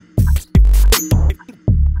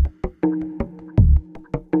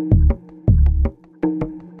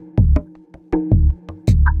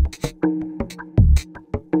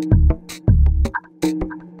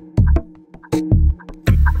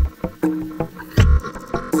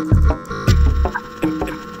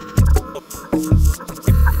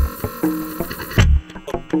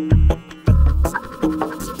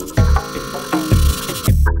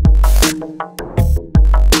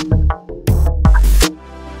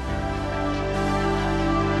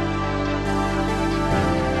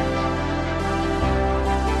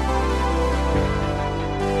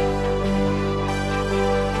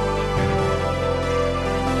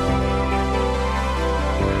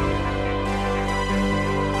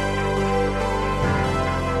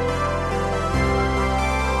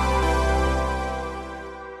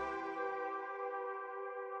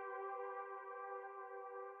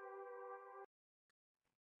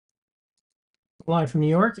Live from New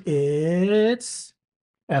York, it's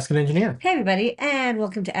Ask an Engineer. Hey everybody, and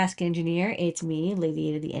welcome to Ask Engineer. It's me, Lady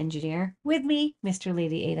Ada the Engineer, with me, Mr.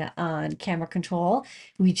 Lady Ada on camera control.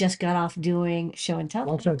 We just got off doing show and tell.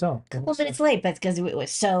 Long show to tell. A couple minutes late, but it's because it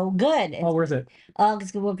was so good. All And worth it. we're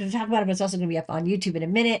going to talk about it, but it's also going to be up on YouTube in a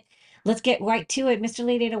minute. Let's get right to it. Mr.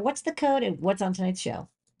 Lady Ada, what's the code and what's on tonight's show?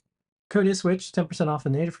 Code is switch, 10% off the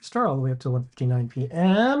native for Star all the way up to 11:59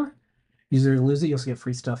 p.m. Use it or lose it. You also get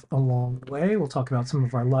free stuff along the way. We'll talk about some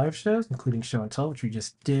of our live shows, including show and tell, which we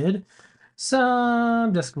just did.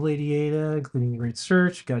 Some Desk of Lady Ada, including the Great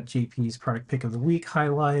Search. Got JP's product pick of the week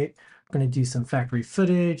highlight. We're going to do some factory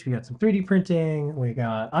footage. We got some 3D printing. We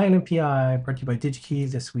got INMPI, brought to you by DigiKey.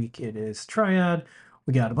 This week it is Triad.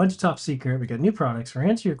 We got a bunch of top secret. We got new products. We're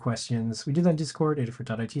answering your questions. We do that on Discord,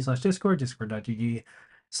 adafruit.it/discord,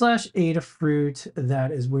 discord.gg/Adafruit.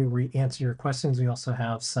 That is where we answer your questions. We also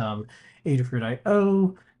have some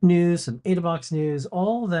Adafruit.io news, some AdaBox news,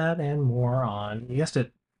 all that and more on, you guessed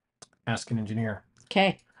it, Ask an Engineer.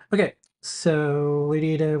 Okay. Okay, so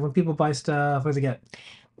Lady Ada, when people buy stuff, what do they get?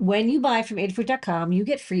 When you buy from adafruit.com, you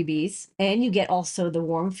get freebies and you get also the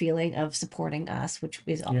warm feeling of supporting us, which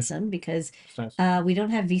is Yeah, awesome because it's nice. we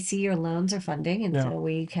don't have VC or loans or funding. And No, so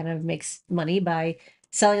we kind of make money by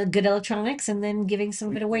selling good electronics and then giving some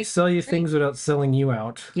of it we away sell you free. things without selling you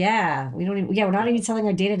out. Yeah, we don't even, yeah, we're not Yeah. even selling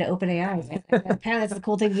our data to OpenAI. Apparently, that's the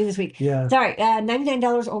cool thing to do this week. Yeah. Sorry,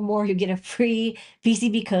 $99 or more, you get a free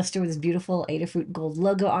PCB coaster with this beautiful Adafruit gold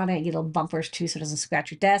logo on it. You get little bumpers too, so it doesn't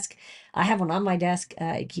scratch your desk. I have one on my desk.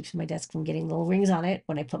 It keeps my desk from getting little rings on it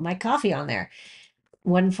when I put my coffee on there.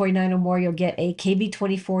 149 or more, you'll get a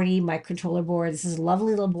KB2040 microcontroller board. This is a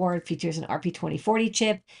lovely little board, features an RP2040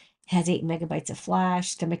 chip, has 8 megabytes of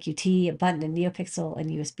flash, STEMMA QT, a button, a NeoPixel, and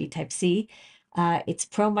USB Type-C. It's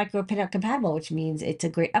Pro Micro Pinout compatible, which means it's a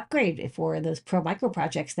great upgrade for those Pro Micro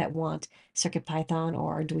projects that want CircuitPython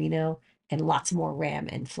or Arduino and lots more RAM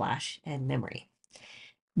and flash and memory.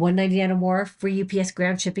 199 or more, free UPS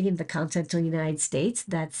ground shipping in the continental United States.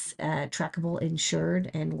 That's trackable, insured,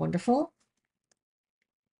 and wonderful.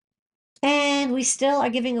 And we still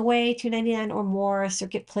are giving away $299 or more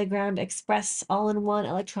Circuit Playground Express all-in-one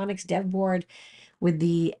electronics dev board with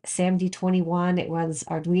the SAMD21. It runs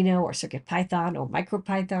Arduino or CircuitPython or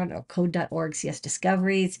MicroPython or Code.org CS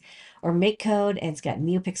Discoveries or MakeCode, and it's got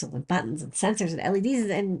NeoPixel and buttons and sensors and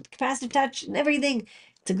LEDs and capacitive touch and everything.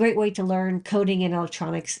 It's a great way to learn coding and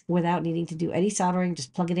electronics without needing to do any soldering.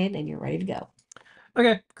 Just plug it in and you're ready to go.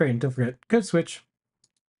 Okay, great. And don't forget, code switch.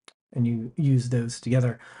 And you use those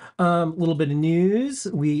together. A little bit of news.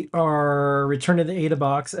 We are returning to the Ada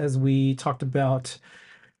box as we talked about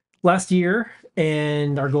last year,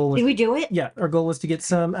 and our goal was Did we do it? yeah, our goal was to get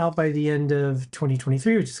some out by the end of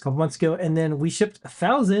 2023, which is a couple months ago, and then we shipped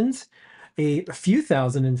thousands, a few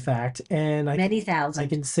thousand in fact, and Many I thousand.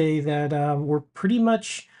 can say that we're pretty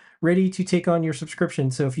much ready to take on your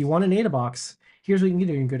subscription. So if you want an Ada box, here's what you can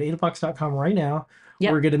do. You can go to adabox.com right now.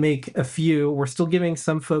 Yep. We're going to make a few. We're still giving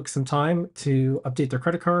some folks some time to update their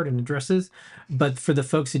credit card and addresses, but for the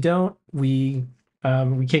folks who don't, we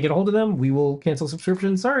can't get a hold of them. We will cancel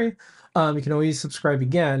subscription. Sorry. You can always subscribe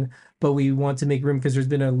again, but we want to make room because there's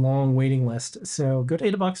been a long waiting list. So go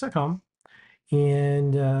to adabox.com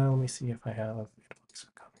and let me see if I have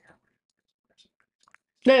adabox.com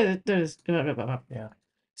There's here. Yeah.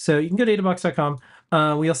 So you can go to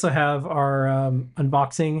adabox.com. We also have our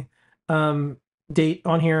unboxing date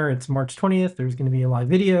on here. It's March 20th. There's going to be a live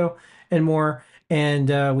video and more.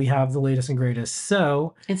 And we have the latest and greatest.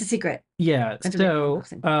 So it's a secret. yeah, That's a so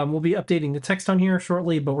unboxing. we'll be updating the text on here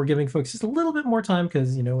shortly, but we're giving folks just a little bit more time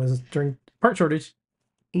because it was during part shortage.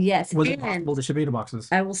 Yes, Was it and possible to ship Ada boxes?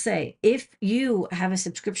 I will say, if you have a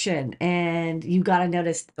subscription and you got a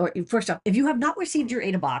notice, or first off, if you have not received your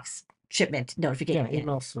AdaBox shipment notification Yeah, yet,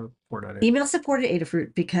 email support at it. email support at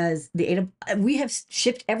Adafruit because the Ada we have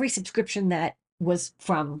shipped every subscription that was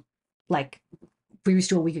from like previous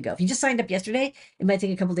to a week ago. If you just signed up yesterday, it might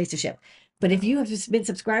take a couple days to ship. But if you have just been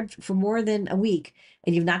subscribed for more than a week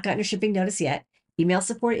and you've not gotten your shipping notice yet, email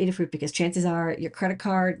support at Adafruit because chances are your credit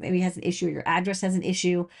card maybe has an issue or your address has an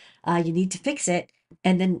issue. You need to fix it.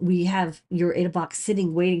 And then we have your Ada box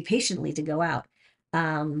sitting waiting patiently to go out.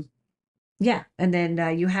 Um, yeah. And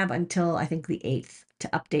then you have until I think the 8th to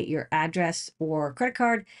update your address or credit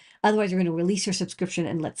card. Otherwise, you're going to release your subscription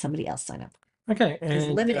and let somebody else sign up. Okay, It's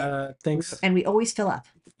and limited. thanks. And we always fill up.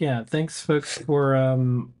 Yeah, thanks, folks, for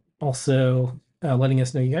also letting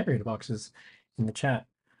us know you got your Ada boxes in the chat.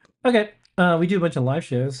 Okay, we do a bunch of live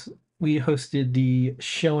shows. We hosted the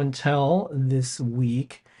show and tell this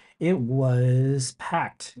week. It was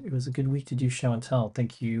packed. It was a good week to do show and tell.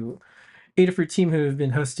 Thank you, Adafruit team, who have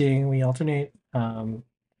been hosting. We alternate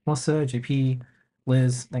Melissa, JP,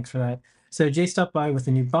 Liz, thanks for that. So Jay stopped by with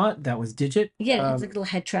a new bot that was Digit. Yeah, it has like a little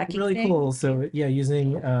head tracking Really thing. cool. So yeah,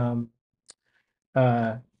 using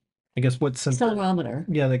uh I guess what sensor? Accelerometer.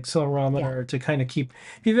 Yeah, like Yeah. accelerometer to kind of keep.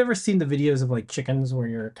 If you've ever seen the videos of like chickens where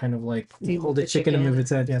you're kind of like So you hold move a the chicken and move chicken. its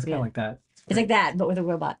head, yeah, it's kind Yeah. of like that. It's like that, but with a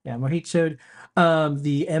robot. Yeah, Mohit showed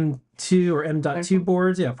the M2 or M.2 Particle.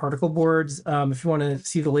 boards. Yeah, particle boards. If you want to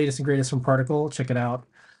see the latest and greatest from Particle, check it out.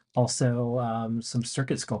 Also, some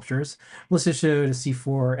circuit sculptures. Melissa showed a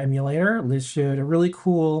C4 emulator. Liz showed a really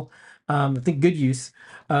cool, I think, good use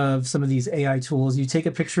of some of these AI tools. You take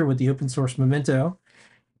a picture with the open source Memento,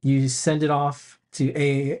 you send it off to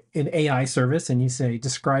an AI service, and you say,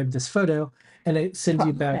 describe this photo, and it sends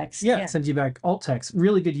you back. Text. Yeah, Yeah. it sends you back alt text.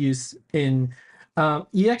 Really good use in.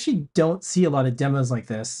 You actually don't see a lot of demos like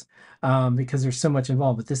this because there's so much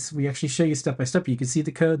involved. But this, we actually show you step by step. You can see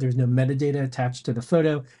the code. There's no metadata attached to the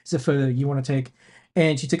photo. It's a photo you want to take.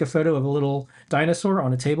 And she took a photo of a little dinosaur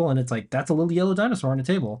on a table, and it's like, that's a little yellow dinosaur on a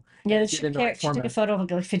table. Yeah, And she, did it in the right she took a format. photo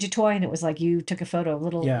of a fidget toy, and it was like you took a photo of a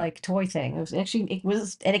little Yeah. like toy thing. It was actually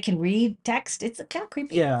and it can read text. It's kind of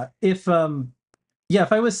creepy. Yeah. If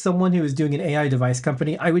I was someone who was doing an AI device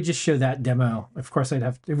company, I would just show that demo. Of course, it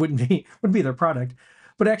wouldn't be their product,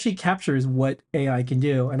 but it actually captures what AI can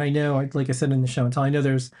do. And I know, like I said in the show and tell, I know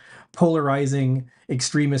there's polarizing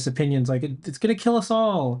extremist opinions, like it's going to kill us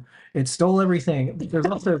all. It stole everything. There's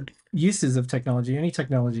also uses of technology. Any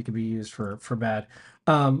technology can be used for bad.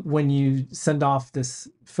 When you send off this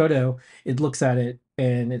photo, it looks at it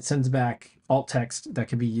and it sends back alt text that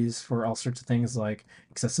can be used for all sorts of things like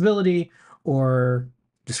accessibility or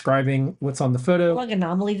describing what's on the photo, Like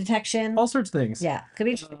anomaly detection. all sorts of things. Yeah, could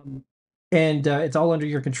be. And it's all under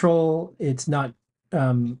your control. It's not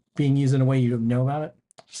being used in a way you don't know about it.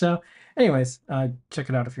 So, anyways, check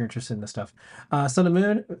it out if you're interested in this stuff. Sun and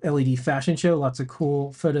Moon LED fashion show. Lots of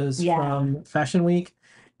cool photos Yeah. from Fashion Week,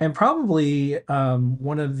 and probably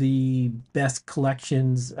one of the best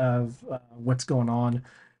collections of what's going on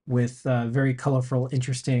with very colorful,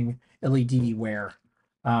 interesting LED wear.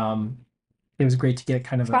 Um, it was great to get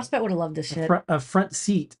kind of Frostbite would have loved this shit. a front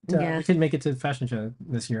seat. Yeah. We couldn't make it to the fashion show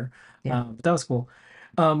this year, Yeah. but that was cool.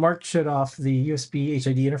 Mark showed off the USB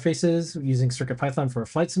HID interfaces using CircuitPython for a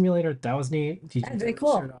flight simulator. That was neat. That's very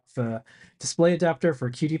cool. Showed off a display adapter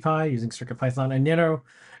for QT Py using CircuitPython. And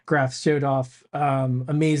Nanographs showed off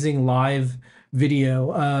amazing live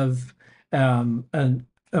video of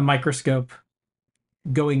a microscope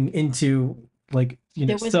going into like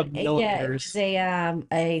There was sub it millimeters. was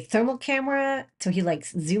a thermal camera. So he like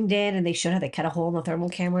zoomed in, and they showed how they cut a hole in the thermal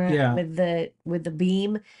camera Yeah. with the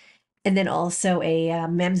beam, and then also a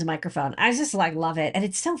MEMS microphone. I just like love it, and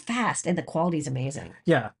it's so fast, and the quality is amazing.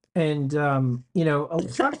 Yeah. And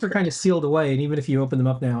electronics are kind of sealed away, and even if you open them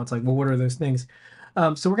up now, it's like, well, what are those things?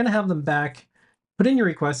 So we're gonna have them back. Put in your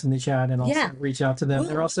requests in the chat and also Yeah. reach out to them.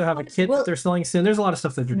 They We'll- also have a we'll- kit we'll- that they're selling soon. There's a lot of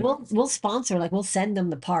stuff that they're doing. We'll sponsor, like we'll send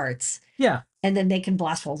them the parts, Yeah. and then they can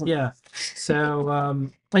blast holes in them. Yeah.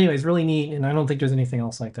 So anyways, really neat, and I don't think there's anything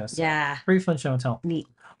else like this. Yeah. Very fun show and tell. Neat.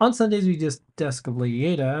 On Sundays we just Desk of Lady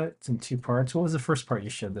Ada. It's in 2 parts. What was the first part you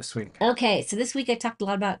showed this week? Okay, so this week I talked a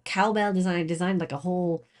lot about cowbell design. I designed like a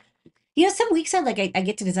whole. Some weeks I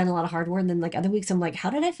get to design a lot of hardware, and then like other weeks I'm like, how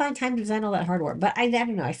did I find time to design all that hardware? But I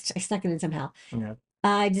don't know. I snuck it in somehow. Yeah.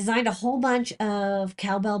 I designed a whole bunch of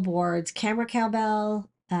cowbell boards, camera cowbell,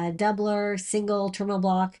 doubler, single terminal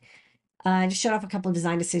block. I just showed off a couple of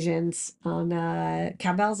design decisions on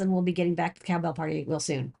cowbells, and we'll be getting back to the cowbell party real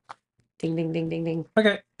soon. Ding, ding, ding, ding, ding.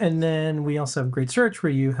 Okay, and then we also have Great Search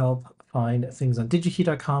where you help find things on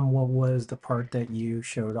digikey.com. What was the part that you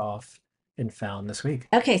showed off and found this week?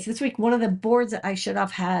 Okay, so this week one of the boards that I showed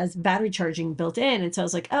off has battery charging built in, and so I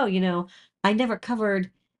was like, oh, I never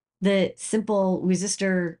covered the simple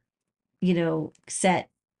resistor, set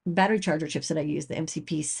battery charger chips that I use, the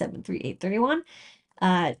MCP 73831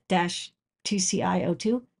 dash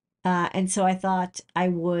 2CI02. And so I thought I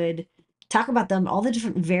would talk about them, all the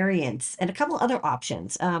different variants, and a couple other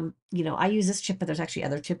options. I use this chip, but there's actually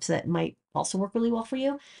other chips that might also work really well for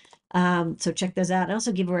you. So check those out. I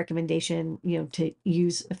also give a recommendation, to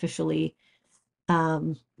use officially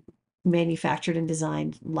manufactured and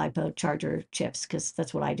designed LiPo charger chips, because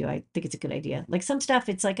that's what I do. I think it's a good idea. Like some stuff,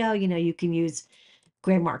 it's like, oh, you can use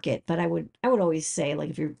gray market, but I would always say, like,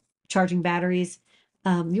 if you're charging batteries,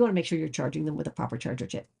 you want to make sure you're charging them with a proper charger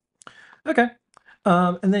chip. Okay.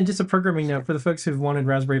 And then just a programming note for the folks who've wanted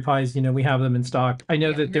Raspberry Pis, we have them in stock. I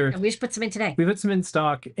know that we just put some in today. We put some in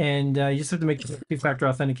stock, and you just have to make two-factor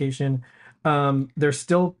authentication. There's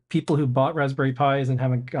still people who bought Raspberry Pis and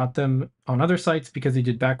haven't got them on other sites because they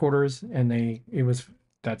did back orders, and it was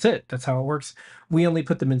that's it. That's how it works. We only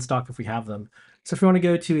put them in stock if we have them. So if you want to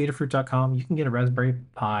go to Adafruit.com, you can get a Raspberry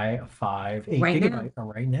Pi 5, 8 Right now.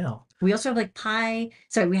 gigabyte right now. We also have like Pi.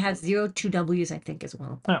 Sorry, we have 02Ws, I think, as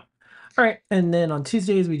well. Oh. All right. And then on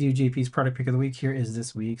Tuesdays, we do JP's product pick of the week. Here is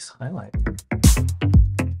this week's highlight.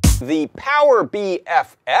 The Power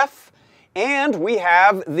BFF, and we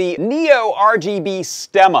have the Neo RGB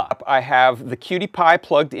Stemma. I have the QT Py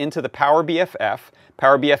plugged into the Power BFF.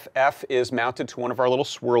 Power BFF is mounted to one of our little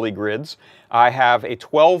swirly grids. I have a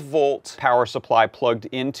 12-volt power supply plugged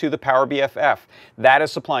into the Power BFF. That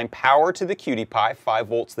is supplying power to the QT Py, 5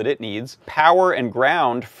 volts that it needs, power and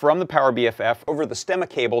ground from the Power BFF over the Stemma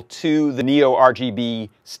cable to the Neo RGB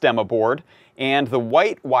Stemma board. And the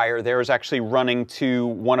white wire there is actually running to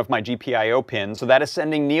one of my GPIO pins, so that is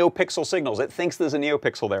sending NeoPixel signals. It thinks there's a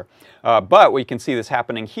NeoPixel there. But what you can see that's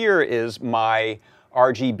happening here is my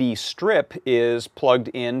RGB strip is plugged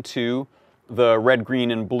into the red, green,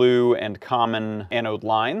 and blue and common anode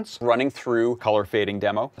lines, running through color fading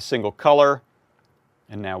demo. A single color,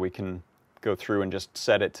 and now we can go through and just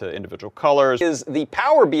set it to individual colors. Is the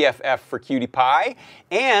Power BFF for QT Py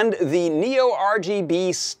and the Neo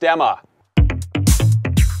RGB Stemma.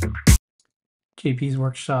 JP's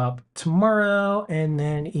workshop tomorrow, and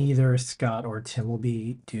then either Scott or Tim will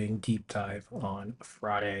be doing deep dive on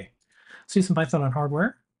Friday. Let's do some Python on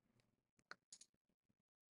hardware.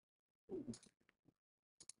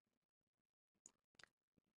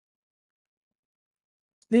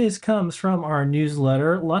 This comes from our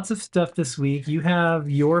newsletter. Lots of stuff this week. You have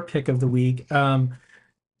your pick of the week.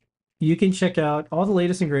 You can check out all the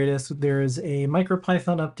latest and greatest. There is a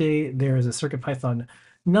MicroPython update. There is a CircuitPython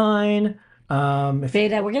 9.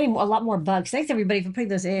 Beta, we're getting a lot more bugs. Thanks everybody for putting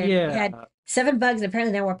those in. Yeah. We had 7 bugs, and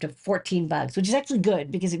apparently now we're up to 14 bugs, which is actually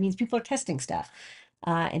good because it means people are testing stuff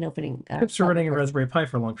and opening. Tips for running a Raspberry Pi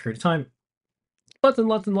for a long period of time. Lots and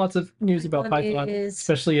lots and lots of news about Python,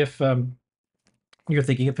 especially if you're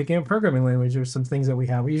thinking of picking a programming language. There's some things that we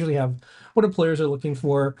have. We usually have what employers are looking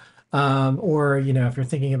for, or if you're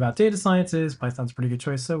thinking about data sciences, Python's a pretty good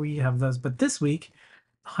choice. So we have those. But this week,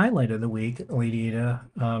 highlight of the week, Lady Ada,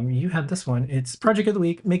 you had this one. It's project of the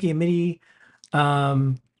week, making a MIDI.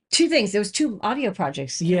 2 things. There was 2 audio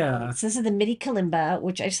projects. Yeah. So this is the MIDI Kalimba,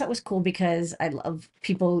 which I just thought was cool because I love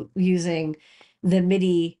people using the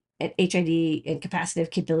MIDI and HID and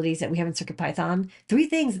capacitive capabilities that we have in CircuitPython. 3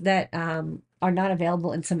 things that are not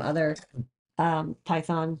available in some other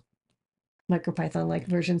Python, MicroPython like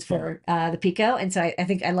versions for the Pico. And so I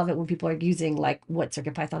think I love it when people are using like what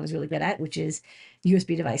CircuitPython is really good at, which is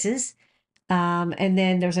USB devices. And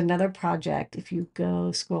then there's another project. If you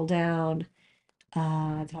go scroll down,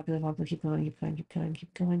 popular, keep going, keep going, keep going,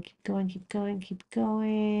 keep going, keep going, keep going, keep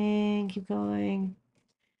going, keep going.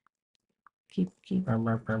 Keep.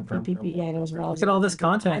 Yeah, it was well. Look at all this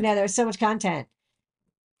content. I know there's so much content.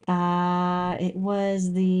 It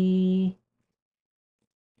was the.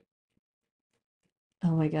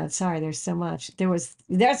 Oh my God! Sorry, there's so much. There's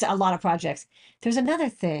a lot of projects. There's another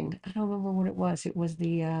thing. I don't remember what it was. It was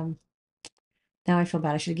the. Now I feel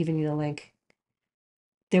bad. I should have given you the link.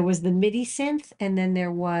 There was the MIDI synth, and then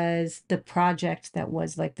there was the project that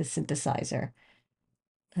was like the synthesizer.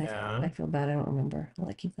 I feel bad. I don't remember.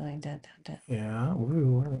 I'll keep going. Yeah,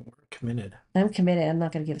 we're committed. I'm committed. I'm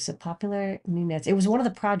not going to give us a popular new nets. It was one of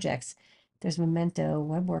the projects. There's Memento,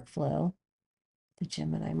 Web Workflow, the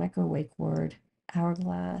Gemini, Micro Wake Word,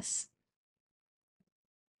 Hourglass.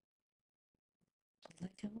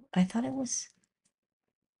 I thought it was.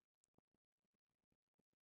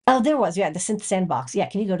 Oh, there was. Yeah, the Synth Sandbox. Yeah,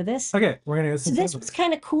 can you go to this? Okay, we're gonna go. So this was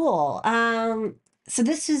kind of cool. So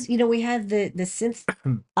this is, we had the synth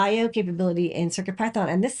IO capability in CircuitPython,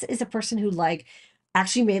 and this is a person who like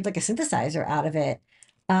actually made like a synthesizer out of it.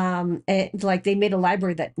 And like they made a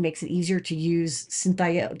library that makes it easier to use synth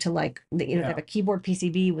IO to like they have a keyboard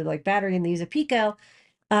PCB with like battery, and they use a Pico.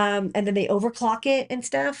 And then they overclock it and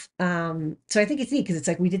stuff. So I think it's neat because it's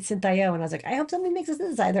like we did synth IO, and I was like, I hope somebody makes a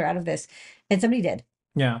synthesizer out of this, and somebody did.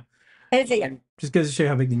 Yeah. And it's just goes to show you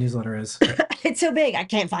how big the newsletter is. It's so big, I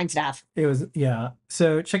can't find stuff. It was, yeah.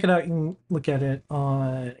 So check it out. You can look at it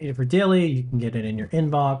on Adafruit Daily. You can get it in your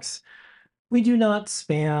inbox. We do not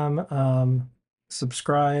spam.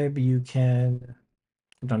 Subscribe. You can get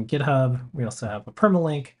it on GitHub. We also have a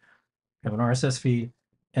permalink. We have an RSS feed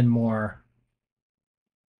and more.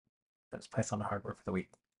 That's Python hardware for the week.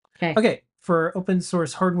 Okay. For open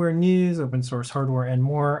source hardware news, open source hardware and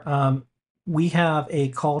more, we have a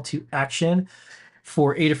call to action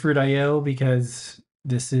for Adafruit.io because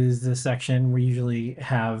this is the section we usually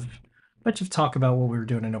have a bunch of talk about what we were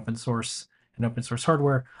doing in open source and open source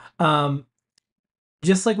hardware.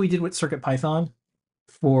 Just like we did with CircuitPython,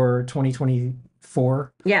 for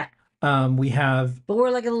 2024. Yeah, We have but we're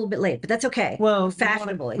like a little bit late, but that's okay. well,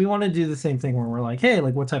 Fashionably. we want to do the same thing where we're like, hey,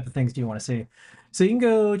 like what type of things do you want to see? So you can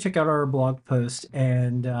go check out our blog post,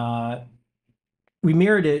 and we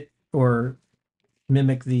mirrored it or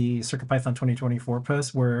mimic the CircuitPython 2024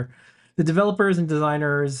 post where the developers and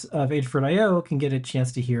designers of Adafruit.io can get a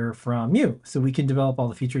chance to hear from you. So we can develop all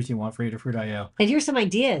the features you want for Adafruit.io. And here's some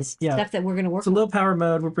ideas, Yeah. stuff that we're going to work So on. low power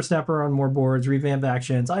mode, WhipperSnapper on more boards, revamped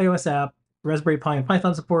actions, iOS app, Raspberry Pi and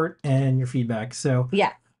Python support, and your feedback. So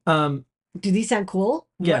Yeah. um, Do these sound cool?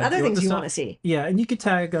 Yeah, What other do you want things the do you stuff? want to see? yeah, and you can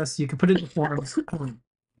tag us. You can put it in the forums.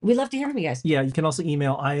 We'd love to hear from you guys. Yeah, you can also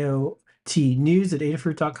email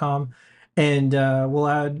iotnews@adafruit.com, and we'll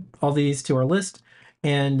add all these to our list.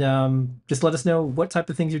 And just let us know what type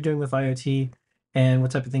of things you're doing with IoT and what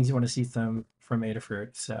type of things you want to see from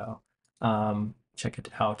Adafruit. So check it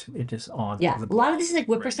out. It is on. Yeah, the a lot of blog this is like right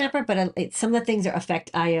now. Whippersnapper, but some of the things are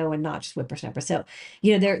affect IO and not just Whippersnapper. So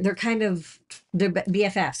they're kind of they're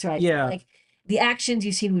BFFs, right? Yeah. Like the actions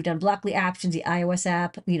you've seen, we've done Blockly actions, the iOS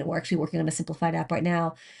app. We're actually working on a simplified app right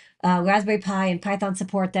now. Raspberry Pi and Python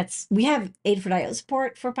support. We have Adafruit.io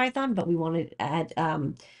support for Python, but we want to add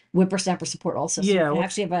Whippersnapper support also. So Yeah, we we'll-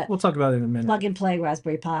 actually have a We'll talk about it in a minute. plug and play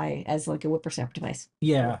Raspberry Pi as like a Whippersnapper device.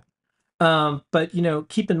 Yeah. But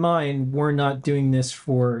keep in mind, we're not doing this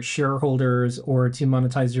for shareholders or to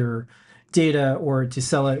monetize your data or to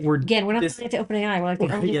sell it. Again, we're not this- playing it to OpenAI. We're like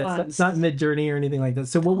the only yeah, ones. it's not Mid Journey or anything like that.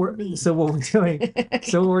 So what we're me.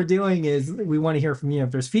 doing is we want to hear from you.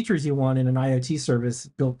 If there's features you want in an IoT service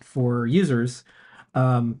built for users,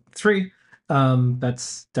 it's free.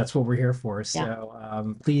 That's what we're here for.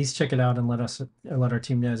 So please check it out and let our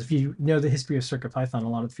team know. If you know the history of CircuitPython, a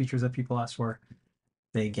lot of the features that people ask for,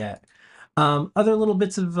 they get. Other little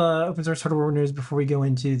bits of open source hardware news before we go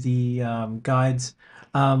into the guides.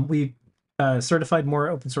 We certified more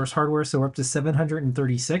open source hardware, so we're up to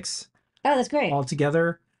 736 Oh, that's great.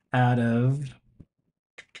 altogether out of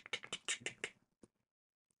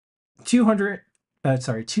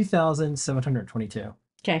 2,722.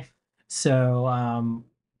 Okay. So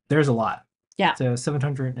there's a lot. Yeah. So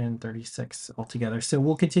 736 altogether. So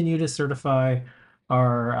we'll continue to certify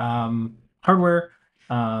our hardware.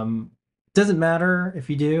 Doesn't matter if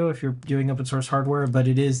you're doing open source hardware, but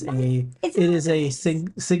it is a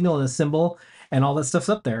signal and a symbol, and all that stuff's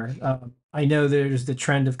up there. I know there's the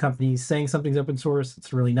trend of companies saying something's open source,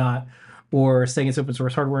 it's really not, or saying it's open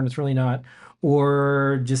source hardware and it's really not,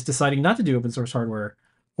 or just deciding not to do open source hardware,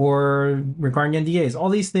 or requiring NDAs. All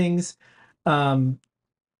these things,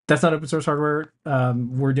 that's not open source hardware.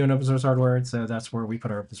 We're doing open source hardware, so that's where we put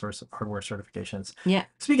our open source hardware certifications. Yeah.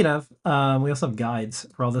 Speaking of, we also have guides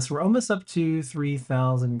for all this. We're almost up to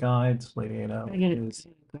 3,000 guides, Lady Ada. Okay.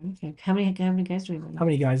 How many guys do we have? How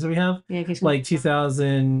many guides do we have? Yeah, okay, Like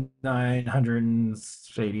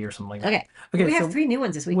 2,980 or something like that. Okay. Okay. We have so 3 new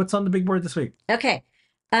ones this week. what's on the big board this week? Okay.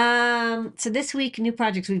 So this week, new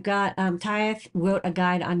projects, we've got Tyeth wrote a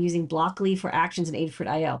guide on using Blockly for actions in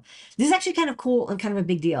Adafruit.io. This is actually kind of cool and kind of a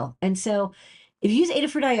big deal. And so if you use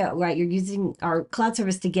Adafruit.io, right, you're using our cloud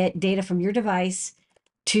service to get data from your device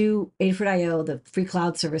to Adafruit.io, the free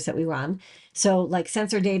cloud service that we run. So like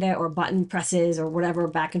sensor data or button presses or whatever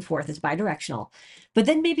back and forth is bidirectional. But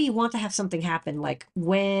then maybe you want to have something happen, like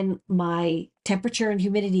when my temperature and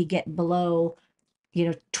humidity get below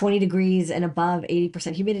 20 degrees and above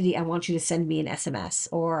 80% humidity, I want you to send me an SMS.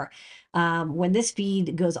 Or when this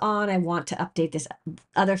feed goes on, I want to update this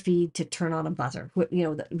other feed to turn on a buzzer.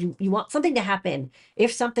 You want something to happen.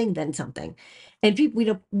 If something, then something. And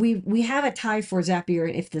people, we have a tie for Zapier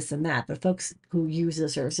and if this and that, but folks who use the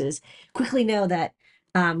services quickly know that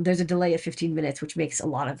there's a delay of 15 minutes, which makes a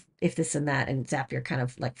lot of if this and that and Zapier kind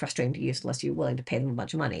of like frustrating to use unless you're willing to pay them a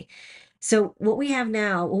bunch of money. So what we have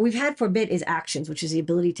now, what we've had for a bit is actions, which is the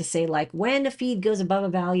ability to say like, when a feed goes above a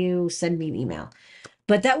value, send me an email.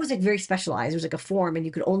 But that was like very specialized. It was like a form and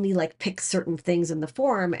you could only like pick certain things in the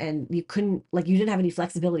form and you couldn't you didn't have any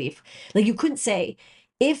flexibility. You couldn't say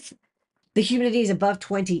if the humidity is above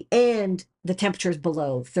 20 and the temperature is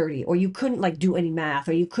below 30, or you couldn't do any math,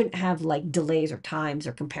 or you couldn't have delays or times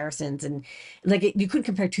or comparisons. And you couldn't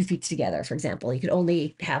compare 2 feeds together, for example. You could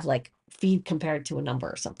only have feed compared to a number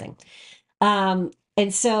or something. And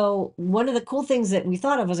so one of the cool things that we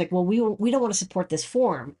thought of was well, we don't want to support this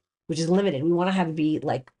form, which is limited. We want to have it be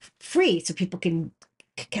free so people can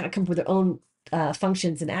kind of come up with their own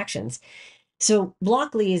functions and actions. So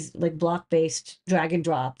Blockly is block-based drag and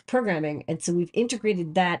drop programming. And so we've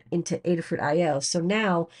integrated that into Adafruit.io. So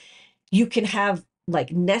now you can have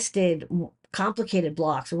nested, complicated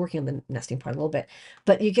blocks. We're working on the nesting part a little bit,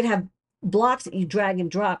 but you can have blocks that you drag and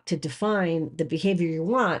drop to define the behavior you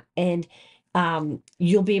want, and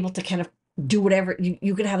you'll be able to kind of do whatever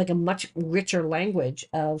you can have like a much richer language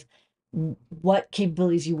of what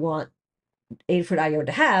capabilities you want Adafruit IO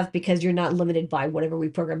to have, because you're not limited by whatever we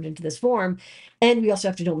programmed into this form. And we also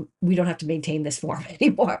have to we don't have to maintain this form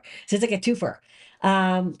anymore. So it's like a twofer.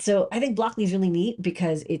 So I think Blockly is really neat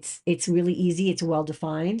because it's really easy, it's well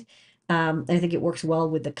defined. And I think it works well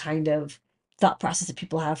with the kind of thought process that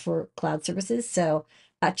people have for cloud services. So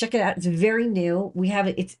check it out. It's very new. We have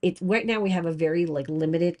it. It's right now we have a very like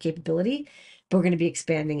limited capability, but we're going to be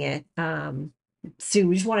expanding it soon.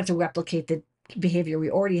 We just wanted to replicate the behavior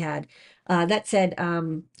we already had. That said,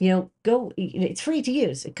 go. It's free to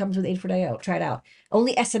use. It comes with Adafruit IO. Try it out.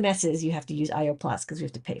 Only SMSs you have to use IO Plus because we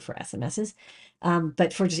have to pay for SMSs.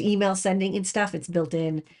 But for just email sending and stuff, it's built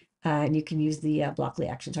in, and you can use the Blockly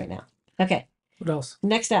actions right now. Okay. What else?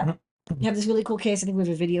 Next up, we have this really cool case. I think we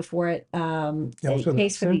have a video for it. A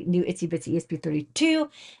case for the new Itsy Bitsy ESP32.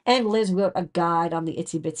 And Liz wrote a guide on the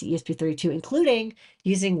Itsy Bitsy ESP32, including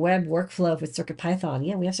using web workflow with CircuitPython.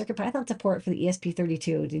 Yeah, we have CircuitPython support for the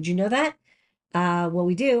ESP32. Did you know that? Well,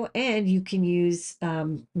 we do. And you can use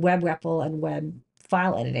web REPL and web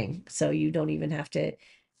file editing. So you don't even have to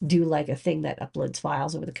do like a thing that uploads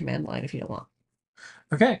files over the command line if you don't want.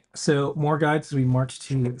 Okay, so more guides as we march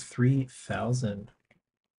to 3,000.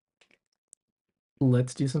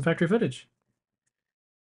 Let's do some factory footage.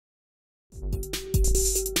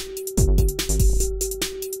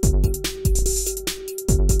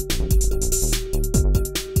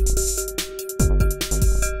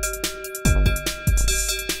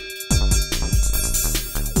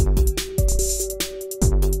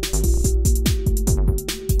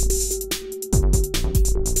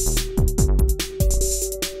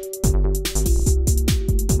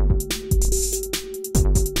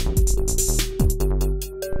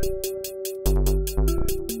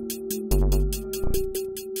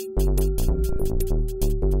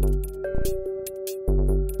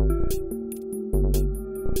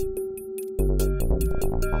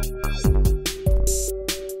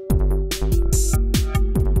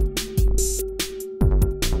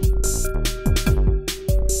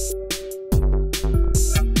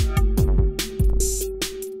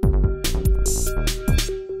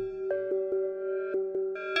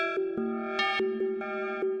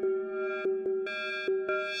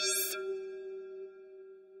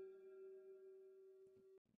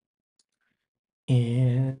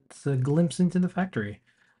 And it's a glimpse into the factory.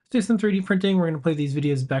 Let's do some 3D printing. We're going to play these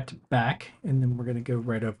videos back to back, and then we're going to go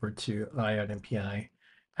right over to IO.MPI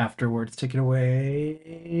afterwards. Take it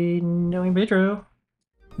away, Noe Pedro.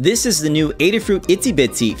 This is the new Adafruit Itsy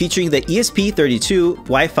Bitsy featuring the ESP32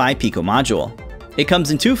 Wi-Fi Pico module. It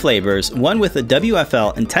comes in two flavors, one with a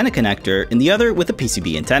WFL antenna connector and the other with a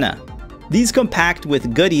PCB antenna. These come packed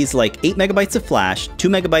with goodies like 8 MB of flash, 2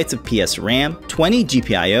 MB of PS RAM, 20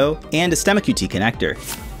 GPIO, and a Stemma QT connector.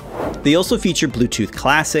 They also feature Bluetooth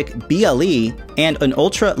Classic, BLE, and an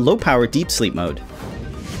ultra low-power deep sleep mode.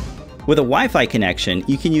 With a Wi-Fi connection,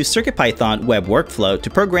 you can use CircuitPython web workflow to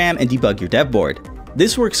program and debug your dev board.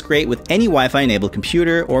 This works great with any Wi-Fi enabled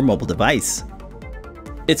computer or mobile device.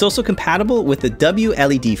 It's also compatible with the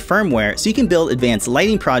WLED firmware, so you can build advanced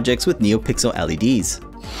lighting projects with NeoPixel LEDs.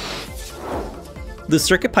 The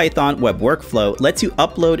CircuitPython web workflow lets you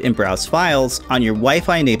upload and browse files on your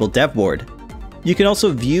Wi-Fi enabled dev board. You can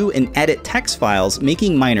also view and edit text files,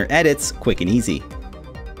 making minor edits quick and easy.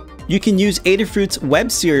 You can use Adafruit's Web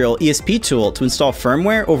Serial ESP tool to install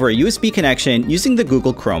firmware over a USB connection using the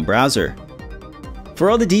Google Chrome browser. For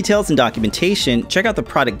all the details and documentation, check out the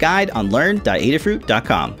product guide on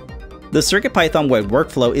learn.adafruit.com. The CircuitPython web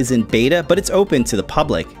workflow is in beta, but it's open to the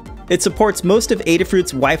public. It supports most of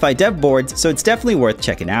Adafruit's Wi-Fi dev boards, so it's definitely worth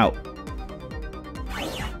checking out.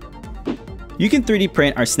 You can 3D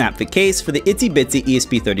print our SnapFit case for the Itsy Bitsy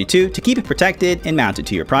ESP32 to keep it protected and mounted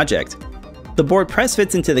to your project. The board press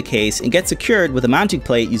fits into the case and gets secured with a mounting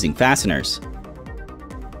plate using fasteners.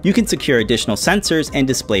 You can secure additional sensors and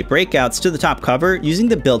display breakouts to the top cover using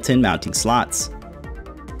the built-in mounting slots.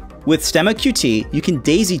 With Stemma QT, you can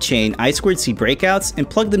daisy chain I2C breakouts and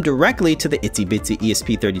plug them directly to the Itsy Bitsy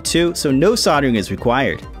ESP32, so no soldering is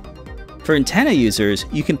required. For antenna users,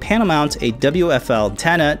 you can panel mount a WFL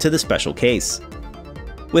antenna to the special case.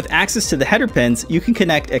 With access to the header pins, you can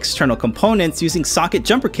connect external components using socket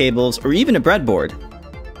jumper cables or even a breadboard.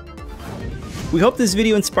 We hope this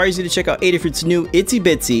video inspires you to check out Adafruit's new Itsy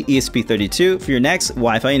Bitsy ESP32 for your next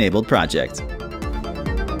Wi-Fi enabled project.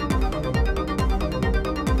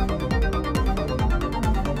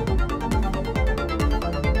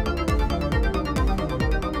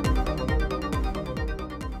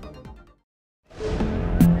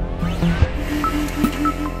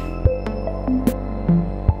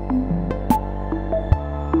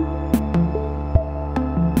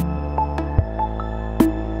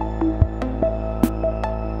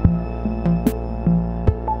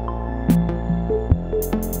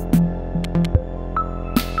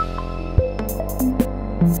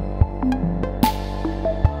 And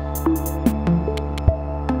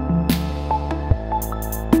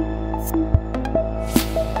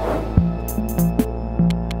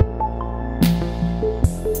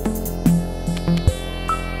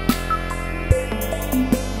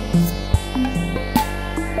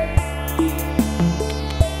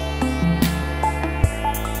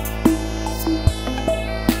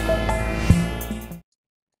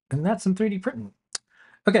that's some 3D printing.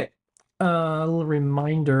 Okay, a little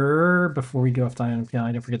reminder before we go off the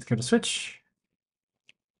INPI, don't forget to go to Switch.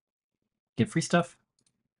 Get free stuff.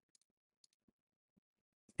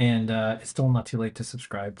 And it's still not too late to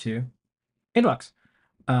subscribe to Inbox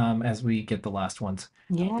as we get the last ones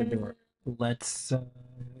out the door. Let's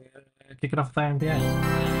kick it off with INPI.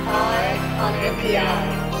 On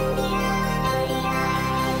NPI.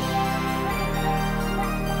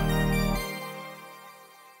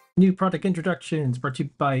 New product introductions brought to you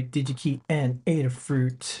by DigiKey and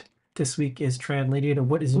Adafruit. This week is translated.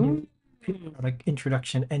 What is new product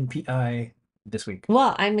introduction NPI this week?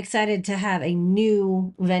 Well, I'm excited to have a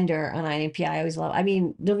new vendor on INPI. I always love, I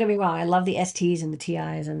mean, don't get me wrong, I love the STs and the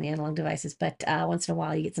TIs and the analog devices, but once in a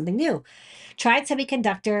while you get something new. Tried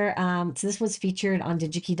Semiconductor. So this was featured on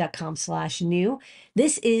digikey.com/new.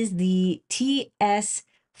 This is the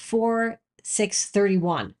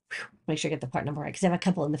TS4631. Make sure I get the part number right because I have a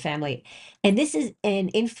couple in the family. And this is an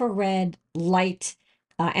infrared light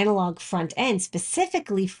analog front end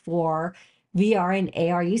specifically for VR and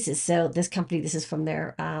AR uses. So this company, this is from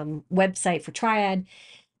their website for Triad.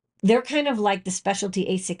 They're kind of like the specialty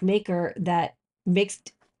ASIC maker that makes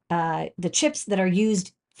the chips that are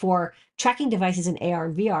used for tracking devices in AR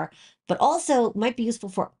and VR, but also might be useful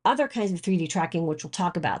for other kinds of 3D tracking, which we'll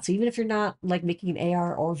talk about. So even if you're not like making an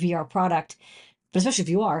AR or VR product, but especially if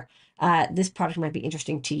you are, this product might be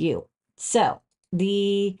interesting to you. So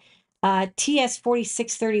the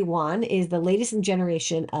TS4631 is the latest in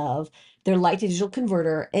generation of their light to digital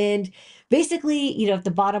converter. And basically, you know, at the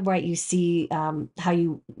bottom right, you see how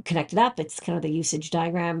you connect it up. It's kind of the usage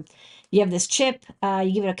diagram. You have this chip,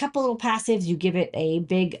 you give it a couple little passives, you give it a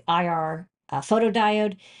big IR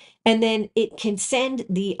photodiode, and then it can send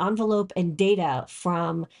the envelope and data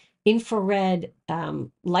from infrared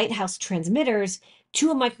lighthouse transmitters to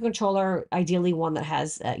a microcontroller, ideally one that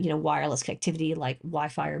has you know, wireless connectivity like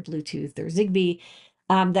Wi-Fi or Bluetooth or Zigbee,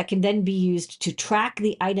 that can then be used to track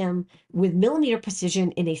the item with millimeter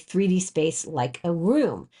precision in a 3D space like a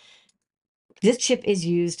room. This chip is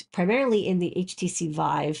used primarily in the HTC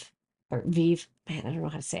Vive or Vive. Man, I don't know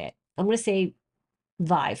how to say it. I'm going to say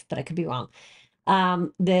Vive, but I could be wrong.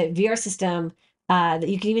 The VR system that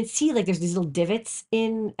you can even see, like there's these little divots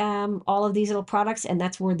in all of these little products, and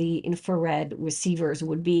that's where the infrared receivers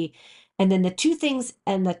would be. And then the two things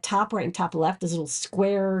in the top right and top left, those little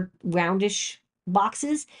square roundish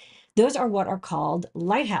boxes, those are what are called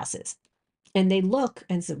lighthouses. And they look,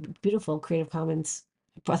 and it's a beautiful Creative Commons,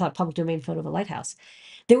 I thought, public domain photo of a lighthouse.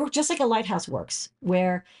 They work just like a lighthouse works,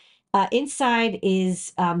 where inside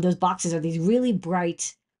is those boxes are these really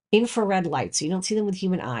bright infrared lights. So you don't see them with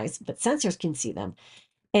human eyes, but sensors can see them.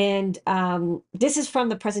 And this is from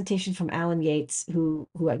the presentation from Alan Yates, who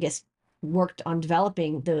I guess worked on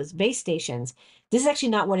developing those base stations. This is actually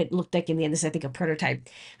not what it looked like in the end. This is, I think, a prototype.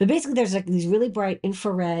 But basically, there's like these really bright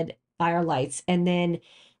infrared IR lights, and then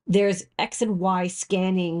there's X and Y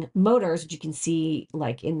scanning motors, which you can see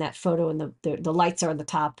like in that photo, and the lights are on the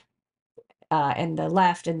top and the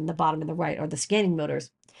left, and the bottom and the right are the scanning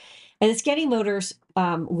motors. And the scanning motors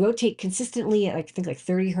rotate consistently at I think like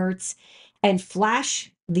 30 hertz and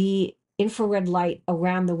flash the infrared light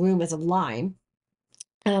around the room as a line.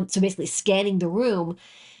 So basically scanning the room.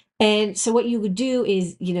 And so what you would do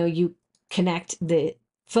is, you know, you connect the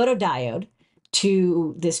photodiode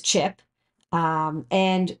to this chip.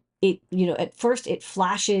 And it, you know, at first it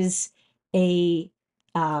flashes the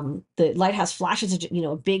lighthouse flashes, you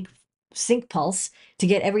know, a big sync pulse to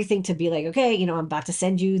get everything to be like, okay, you know, I'm about to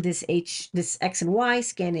send you this X and Y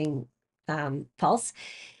scanning pulse.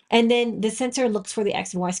 And then the sensor looks for the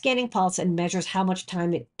X and Y scanning pulse and measures how much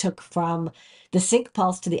time it took from the sync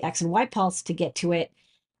pulse to the X and Y pulse to get to it.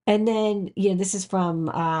 And then, you know, this is from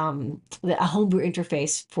a homebrew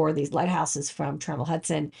interface for these lighthouses from Trammell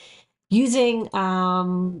Hudson, using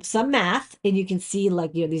some math, and you can see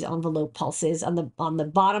like, you know, these envelope pulses on the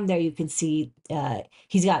bottom there. You can see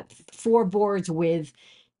he's got 4 boards with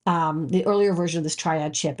the earlier version of this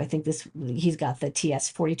Triad chip. I think he's got the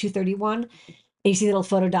TS4231. And you see the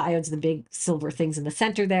little photodiodes, the big silver things in the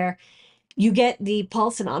center there. You get the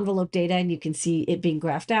pulse and envelope data, and you can see it being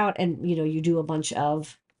graphed out. And, you know, you do a bunch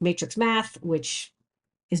of matrix math, which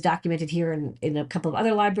is documented here in a couple of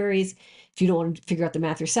other libraries if you don't want to figure out the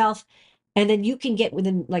math yourself. And then you can get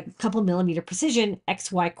within like a couple millimeter precision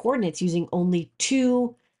XY coordinates using only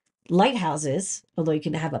 2 lighthouses, although you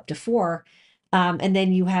can have up to 4. And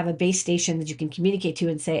then you have a base station that you can communicate to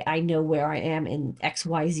and say, I know where I am in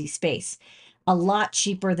XYZ space. A lot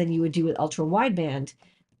cheaper than you would do with ultra wideband,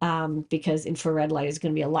 because infrared light is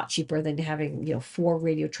going to be a lot cheaper than having 4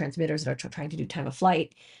 radio transmitters that are trying to do time of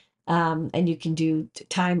flight. And you can do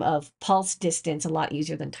time of pulse distance a lot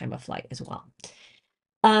easier than time of flight as well.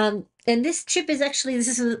 And this chip is actually,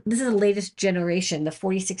 this is the latest generation. The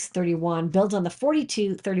 4631 builds on the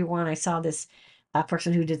 4231. I saw this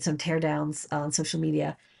person who did some teardowns on social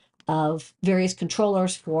media of various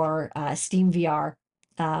controllers for Steam VR.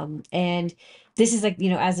 And this is like,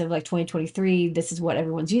 as of like 2023, this is what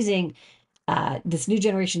everyone's using. This new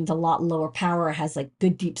generation is a lot lower power, has like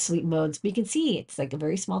good deep sleep modes, but you can see it's like a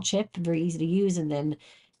very small chip, very easy to use. And then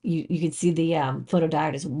you can see the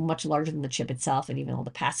photodiode is much larger than the chip itself, and even all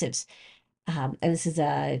the passives. And this is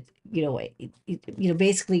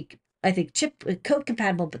basically, I think chip code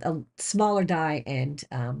compatible, but a smaller die and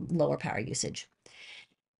lower power usage.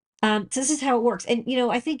 So this is how it works. And,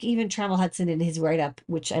 I think even Trammell Hudson in his write-up,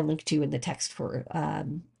 which I linked to in the text for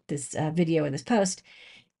this video in this post,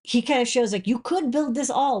 he kind of shows like you could build this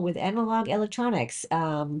all with analog electronics,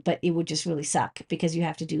 but it would just really suck because you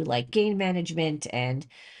have to do like gain management and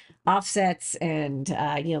offsets and,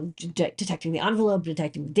 detecting the envelope,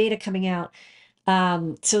 detecting the data coming out.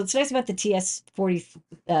 So what's nice about the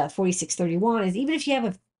TS4631 is even if you have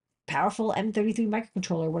a powerful M33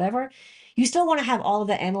 microcontroller or whatever, you still want to have all of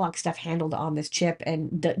the analog stuff handled on this chip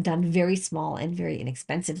and done very small and very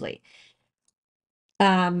inexpensively.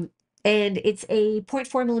 And it's a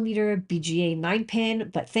 0.4 millimeter BGA 9-pin,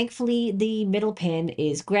 but thankfully the middle pin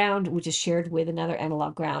is ground, which is shared with another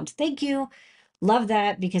analog ground. Thank you. Love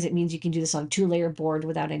that, because it means you can do this on 2-layer board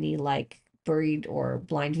without any like buried or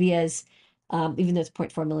blind vias. Even though it's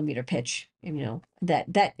 0.4 millimeter pitch,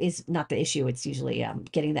 that is not the issue. It's usually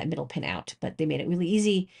getting that middle pin out, but they made it really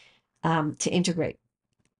easy to integrate.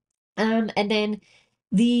 And then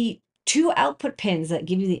the 2 output pins that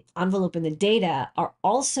give you the envelope and the data are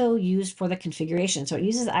also used for the configuration. So it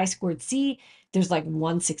uses I2C. There's like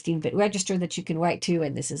one 16-bit register that you can write to,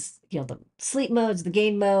 and this is the sleep modes, the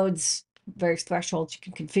gain modes, various thresholds you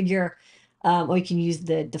can configure, or you can use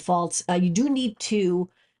the defaults. You do need to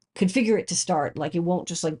configure it to start. Like it won't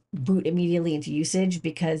just like boot immediately into usage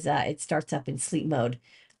because it starts up in sleep mode.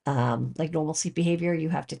 Like normal sleep behavior, you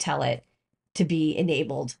have to tell it to be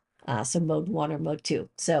enabled. So mode 1 or mode 2.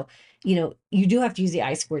 So, you do have to use the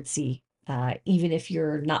I2C, even if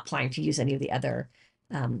you're not planning to use any of the other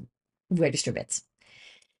register bits.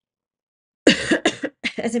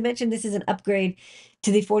 As I mentioned, this is an upgrade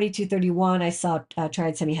to the 4231. I saw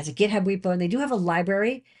Triad Semi has a GitHub repo, and they do have a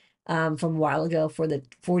library from a while ago for the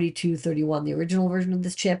 4231, the original version of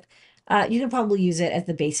this chip. You can probably use it as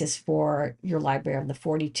the basis for your library on the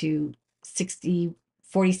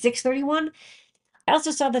 4631. I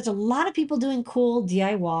also saw there's a lot of people doing cool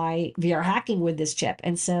DIY VR hacking with this chip.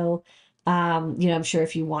 And so, I'm sure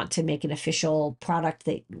if you want to make an official product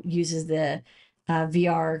that uses the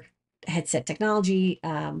VR headset technology,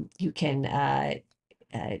 you can,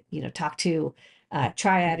 talk to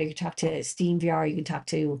Triad, or you can talk to Steam VR, you can talk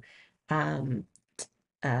to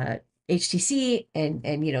HTC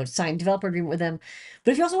and sign developer agreement with them.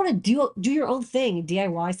 But if you also want to do your own thing,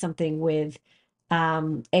 DIY something with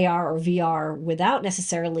AR or VR without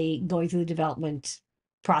necessarily going through the development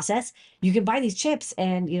process, you can buy these chips,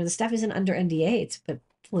 and the stuff isn't under NDA. It's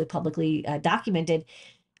fully publicly documented.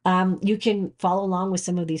 You can follow along with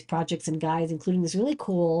some of these projects and guides, including this really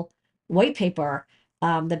cool white paper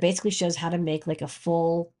that basically shows how to make like a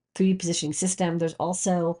full 3D positioning system. There's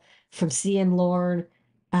also from CN Lorne,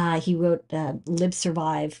 he wrote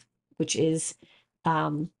libsurvive, which is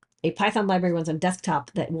a Python library runs on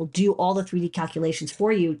desktop that will do all the 3D calculations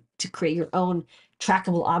for you to create your own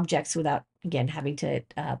trackable objects without, again, having to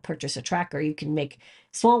purchase a tracker. You can make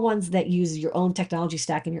small ones that use your own technology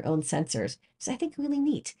stack and your own sensors. So I think really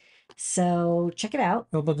neat. So check it out.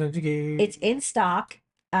 It's in stock.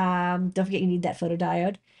 Don't forget you need that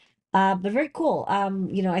photodiode. But very cool.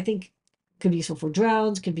 I think could be useful for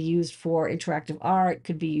drones, could be used for interactive art,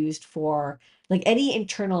 could be used for like any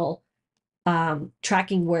internal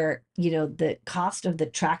tracking where the cost of the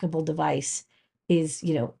trackable device is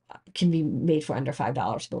can be made for under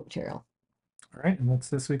 $5 bill of material. All right, and that's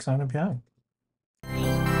this week's on MPI.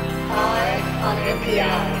 On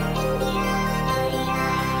MPI.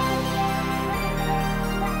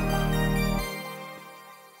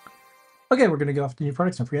 Okay, we're going to go off to new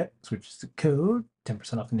products. Don't forget, switch the code,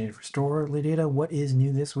 10% off the native restore. Data, what is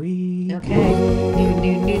new this week? Okay.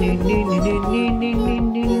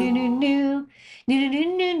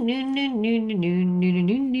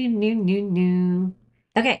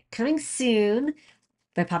 Okay, coming soon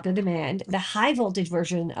by popular demand, the high voltage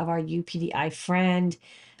version of our UPDI friend.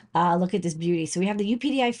 Look at this beauty. So we have the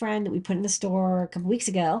UPDI friend that we put in the store a couple weeks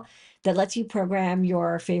ago that lets you program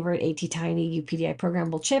your favorite ATtiny UPDI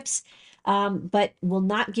programmable chips, but will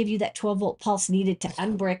not give you that 12-volt pulse needed to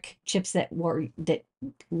unbrick chips that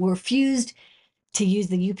were fused to use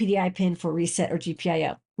the UPDI pin for reset or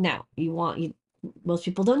GPIO. Now, most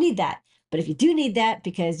people don't need that, but if you do need that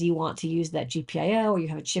because you want to use that GPIO or you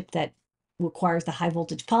have a chip that requires the high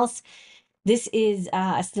voltage pulse, this is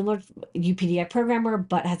a similar UPDI programmer,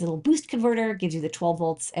 but has a little boost converter, gives you the 12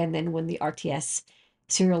 volts, and then when the RTS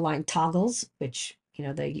serial line toggles, which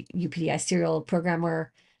the UPDI serial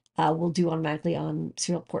programmer will do automatically on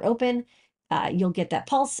serial port open, you'll get that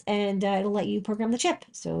pulse, and it'll let you program the chip.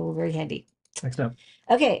 So very handy. Next up.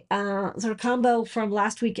 Okay, sort of combo from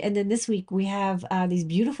last week and then this week, we have these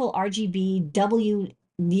beautiful RGB W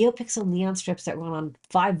NeoPixel neon strips that run on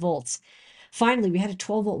 5 volts. Finally, we had a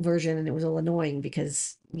 12-volt version, and it was a little annoying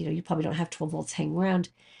because you probably don't have 12 volts hanging around.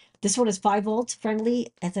 This one is 5 volts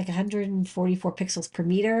friendly. It's like 144 pixels per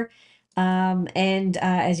meter, and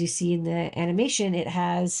as you see in the animation, it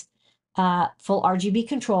has full RGB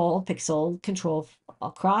control, pixel control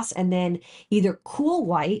across, and then either cool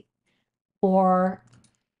white or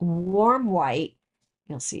warm white.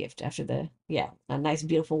 You'll see if after a nice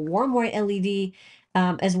beautiful warm white LED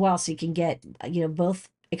as well, so you can get both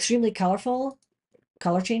extremely colorful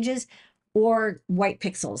color changes or white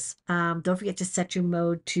pixels. Don't forget to set your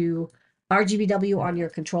mode to RGBW on your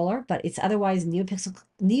controller, but it's otherwise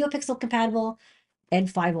NeoPixel compatible and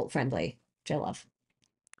 5-volt friendly, which I love.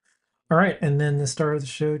 All right, and then the star of the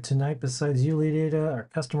show tonight, besides you, Data, our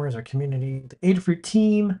customers, our community, the Adafruit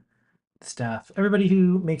team, the staff, everybody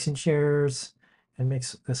who makes and shares and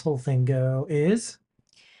makes this whole thing go is...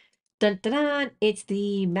 Dun, dun, dun. It's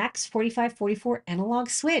the Max 4544 analog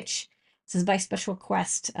switch. This is by special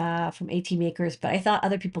request from AT Makers, but I thought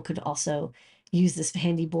other people could also use this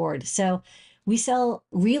handy board. So we sell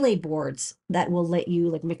relay boards that will let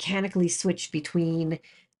you mechanically switch between,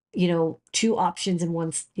 two options in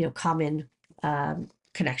one, common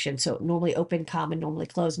connection. So normally open, common, normally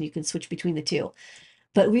closed, and you can switch between the two.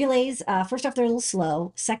 But relays, first off, they're a little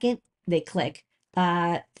slow. Second, they click.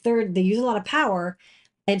 Third, they use a lot of power.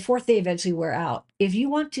 And fourth, they eventually wear out. If you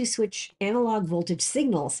want to switch analog voltage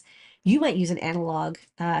signals, you might use an analog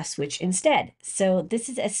switch instead. So this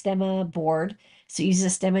is a Stemma board. So it uses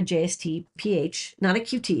a Stemma JST PH, not a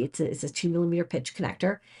QT. It's a 2mm pitch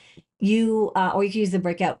connector. Or you can use the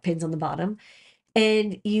breakout pins on the bottom,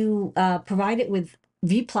 and you provide it with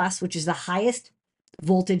V+, which is the highest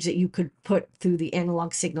voltage that you could put through the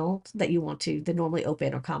analog signal that you want to, the normally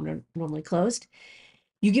open or common or normally closed.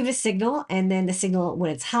 You give it a signal, and then the signal,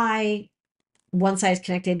 when it's high, one side is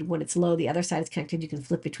connected. When it's low, the other side is connected. You can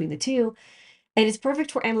flip between the two. And it's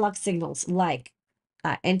perfect for analog signals like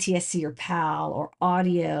NTSC or PAL or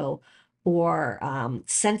audio or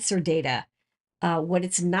sensor data. What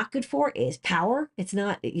it's not good for is power. It's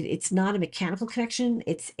not a mechanical connection.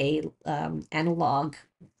 It's a analog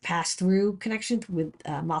pass-through connection with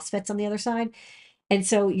MOSFETs on the other side. And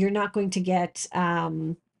so you're not going to get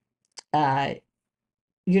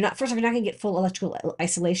you're not going to get full electrical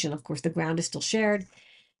isolation. Of course, the ground is still shared.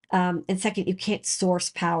 And second, you can't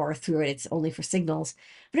source power through it. It's only for signals.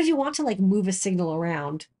 But if you want to move a signal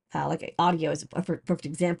around, like audio is a perfect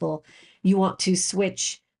example, you want to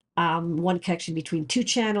switch one connection between two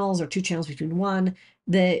channels or two channels between one.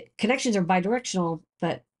 The connections are bidirectional,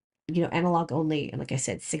 but analog only. And like I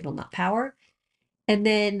said, signal, not power. And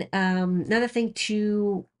then another thing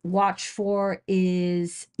to watch for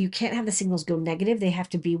is you can't have the signals go negative. They have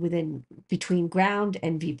to be between ground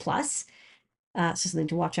and V+. So something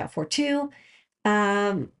to watch out for too.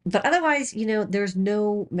 But otherwise, there's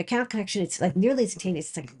no mechanical connection. It's nearly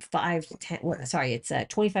instantaneous. It's 25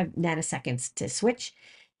 nanoseconds to switch.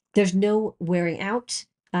 There's no wearing out.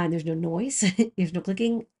 There's no noise. There's no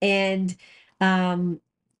clicking. And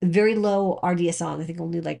very low RDS(on). I think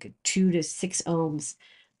only 2 to 6 ohms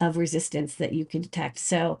of resistance that you can detect.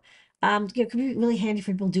 So it could be really handy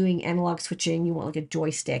for people doing analog switching. You want a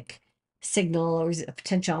joystick signal or a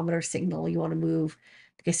potentiometer signal. You want to move,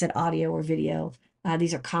 like I said, audio or video.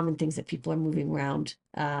 These are common things that people are moving around.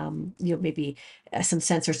 Maybe some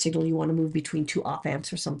sensor signal you want to move between 2 op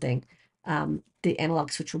amps or something. The analog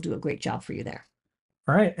switch will do a great job for you there.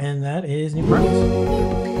 All right, and that is new products.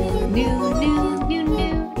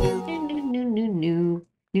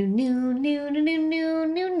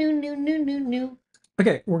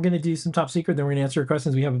 Okay, we're going to do some top secret, then we're going to answer your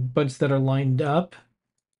questions. We have a bunch that are lined up.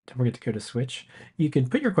 Don't forget to go to Switch. You can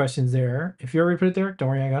put your questions there. If you already put it there, don't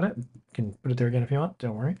worry, I got it. You can put it there again if you want,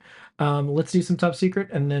 don't worry. Let's do some top secret,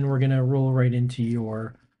 and then we're going to roll right into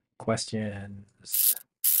your questions.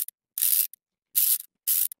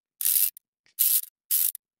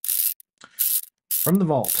 From the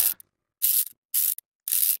vault.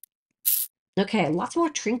 Okay, lots more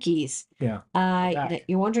Trinkies. Yeah.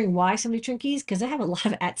 You're wondering why so many Trinkies? Because I have a lot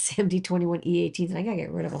of at SAMD21 E18s and I gotta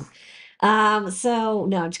get rid of them. So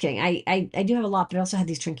no, I'm just kidding. I do have a lot, but I also had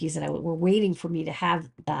these Trinkies that were waiting for me to have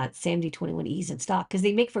SAMD21Es in stock because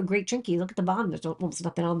they make for great Trinkies. Look at the bottom, there's almost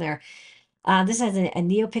nothing on there. This has a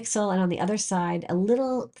NeoPixel, and on the other side, a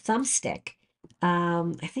little thumbstick.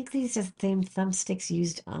 I think these are the same thumbsticks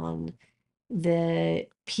used on the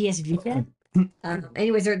PS Vita.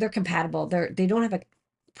 Anyways, they're compatible. They don't have a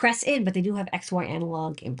press in, but they do have XY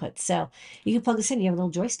analog input. So you can plug this in. You have a little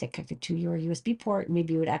joystick connected to your USB port.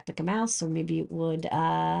 Maybe it would act like a mouse, or maybe it would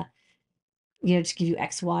just give you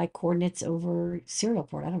XY coordinates over serial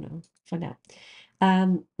port. I don't know. Find out.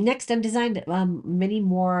 Next, I've designed many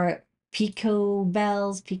more Pico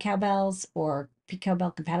bells, or Pico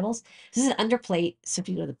Bell compatibles. This is an underplate. So if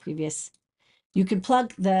you go to the previous, you can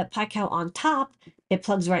plug the Pi-Cow on top. It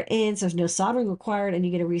plugs right in, so there's no soldering required, and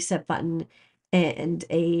you get a reset button and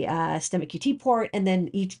a STEMMA QT port, and then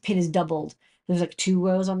each pin is doubled. There's like 2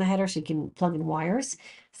 rows on the header, so you can plug in wires.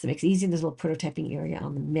 So it makes it easy. There's a little prototyping area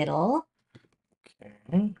on the middle.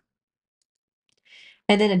 Okay.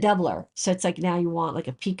 And then a doubler. So it's like now you want like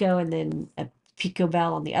a Pico and then a Pico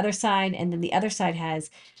Bell on the other side, and then the other side has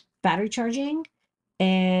battery charging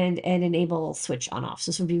and an enable switch on off.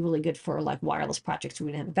 So this would be really good for like wireless projects where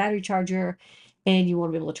we have a battery charger and you want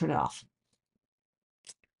to be able to turn it off.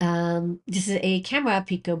 This is a camera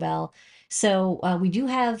Pico Bell. So we do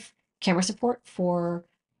have camera support for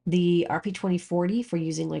the RP2040 for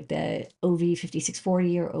using like the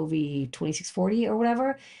OV5640 or OV2640 or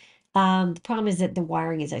whatever. The problem is that the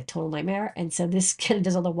wiring is a total nightmare. And so this kind of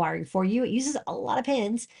does all the wiring for you. It uses a lot of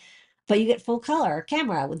pins, but you get full color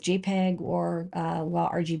camera with JPEG or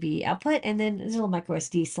RGB output. And then there's a little micro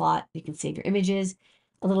SD slot. You can save your images,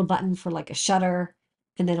 a little button for like a shutter,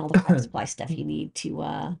 and then all the power supply stuff you need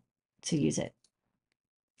to use it.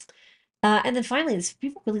 And then finally,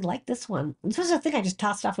 people really like this one. This was a thing I just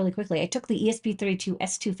tossed off really quickly. I took the ESP32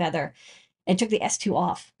 S2 feather and took the S2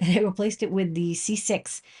 off, and I replaced it with the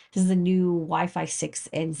C6. This is the new Wi-Fi 6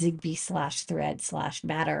 and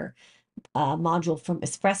Zigbee/Thread/Matter module from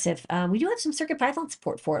Espressif. We do have some CircuitPython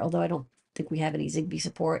support for it, although I don't think we have any Zigbee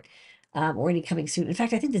support or any coming soon. In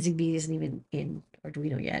fact, I think the Zigbee isn't even in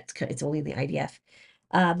Arduino yet. It's only in the IDF.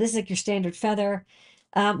 This is like your standard feather.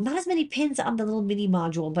 Not as many pins on the little mini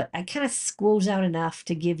module, but I kind of squoze out enough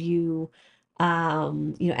to give you,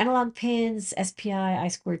 analog pins, SPI,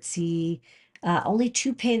 I2C. Only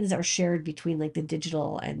 2 pins are shared between like the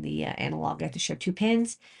digital and the analog. I have to share 2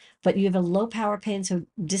 pins, but you have a low power pin, so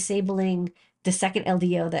disabling the second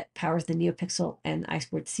LDO that powers the NeoPixel and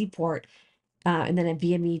I2C port, and then a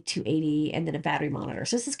BME 280, and then a battery monitor.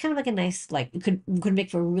 So this is kind of like a nice, like, you could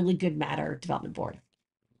make for a really good Matter development board.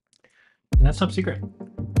 And that's top secret.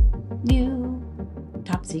 New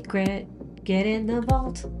top secret. Get in the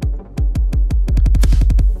vault.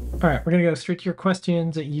 All right, we're going to go straight to your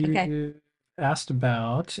questions that you Okay. asked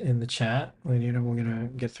about in the chat. We're going to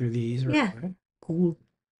get through these. Yeah. Right? Cool.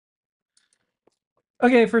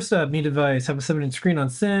 Okay, first up, need device. Have a 7-inch screen on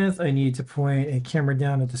synth. I need to point a camera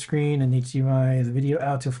down at the screen and HDMI the video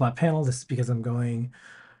out to a flat panel. This is because I'm going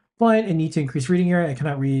blind and need to increase reading area. I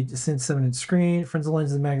cannot read the synth 7-inch screen. Frontal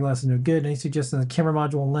lens and mag glass is no good. Any suggestions on the camera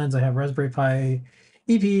module and lens? I have Raspberry Pi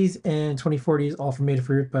EPs and 2040s, all from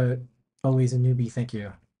Adafruit, but always a newbie. Thank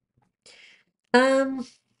you.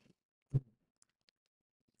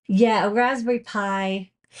 Yeah, a Raspberry Pi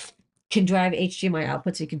can drive HDMI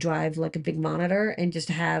output, so you can drive like a big monitor and just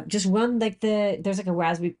run like there's like a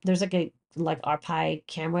RPi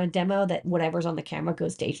camera demo that whatever's on the camera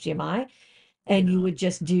goes to HDMI, and you would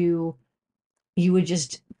just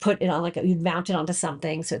put it on you'd mount it onto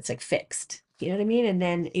something so it's like fixed. You know what I mean? And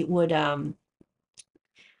then it would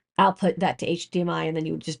output that to HDMI, and then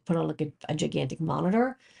you would just put on like a gigantic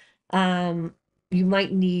monitor. You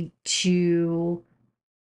might need to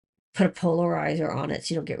put a polarizer on it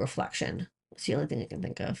so you don't get reflection. It's the only thing I can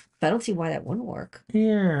think of. But I don't see why that wouldn't work.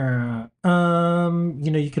 Yeah.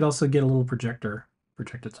 You could also get a little projector.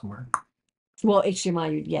 Project it somewhere. Well,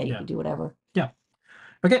 HDMI, you can do whatever. Yeah.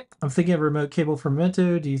 Okay. I'm thinking of a remote cable for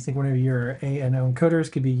Memento. Do you think one of your A and O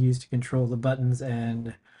encoders could be used to control the buttons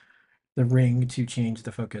and the ring to change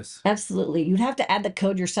the focus. Absolutely. You'd have to add the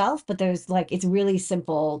code yourself, but there's like, it's really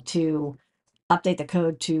simple to update the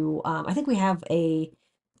code to, I think we have I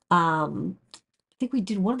think we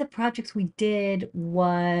did, one of the projects we did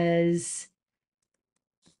was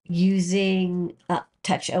using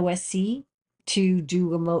Touch OSC to do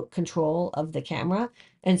remote control of the camera.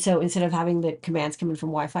 And so instead of having the commands come in from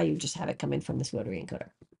Wi-Fi, you just have it come in from this rotary encoder.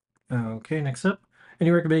 Okay, next up.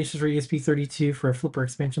 Any recommendations for ESP32 for a flipper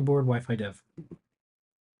expansion board, Wi-Fi dev?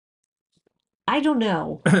 I don't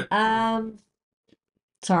know.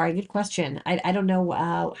 Sorry, good question. I don't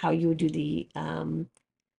know how you would do the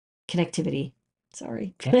connectivity.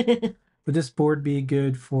 Sorry. Would this board be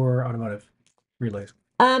good for automotive relays?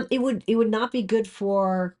 It would not be good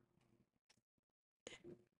for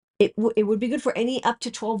it would be good for any up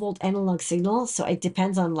to 12-volt analog signal. So it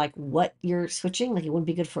depends on like what you're switching. Like it wouldn't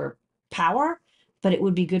be good for power, but it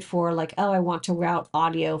would be good for like, oh, I want to route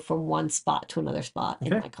audio from one spot to another spot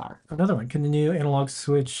in my car. Another one. Can the new analog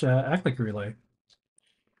switch act like a relay?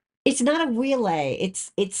 It's not a relay.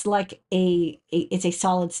 It's like it's a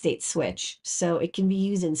solid state switch. So it can be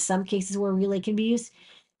used in some cases where relay can be used,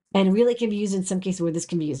 and relay can be used in some cases where this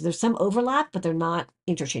can be used. There's some overlap, but they're not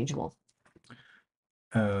interchangeable.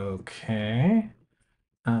 Okay.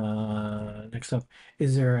 Next up,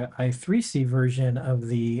 is there an I3C version of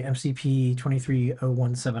the MCP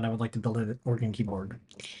 23017? I would like to build an organ keyboard.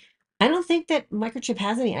 I don't think that Microchip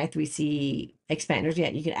has any I3C expanders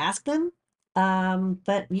yet. You could ask them,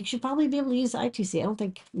 but you should probably be able to use I2C. I don't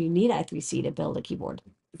think you need I3C to build a keyboard.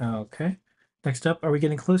 Okay. Next up, are we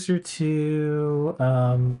getting closer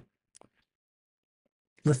to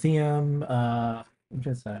lithium? What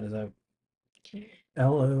is that? Is that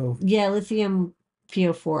LO? Yeah, lithium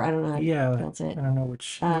PO4. I don't know how Yeah, to pronounce it. I don't know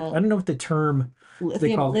which. I don't know what the term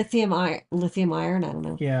they call it. Lithium iron. I don't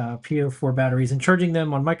know. Yeah, PO4 batteries and charging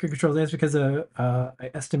them on microcontrollers. That's because I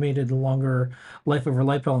estimated the longer life over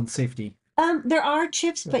LiPo and safety. There are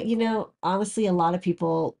chips, but honestly, a lot of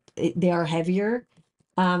people they are heavier.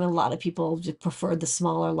 A lot of people just prefer the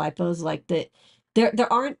smaller lipos. Like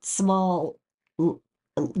there aren't small,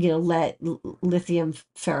 lead, lithium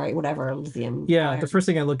ferrite, whatever lithium. Yeah, iron. the first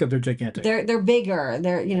thing I look up, they're gigantic. They're bigger.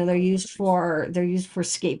 They're used for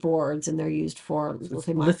skateboards, and they're used for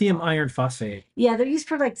lithium iron phosphate. Yeah, they're used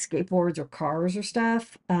for like skateboards or cars or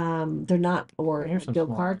stuff. They're not or go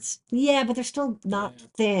karts. Yeah, but they're still not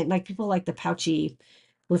thin. Like people like the pouchy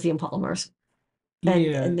lithium polymers.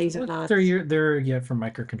 And these are not. They're from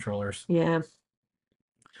microcontrollers. Yeah.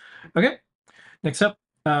 Okay. Next up,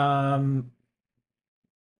 can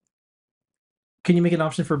you make an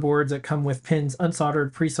option for boards that come with pins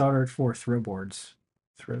unsoldered, pre-soldered for throws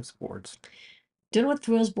boards? Don't know what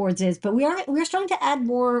throws boards is, but we're starting to add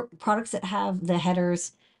more products that have the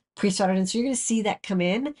headers pre-soldered, and so you're going to see that come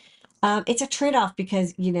in. It's a trade-off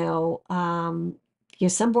because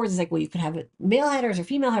some boards is like, well, you could have male headers or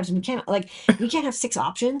female headers, and we can't have 6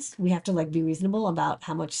 options. We have to like be reasonable about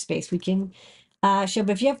how much space we can show.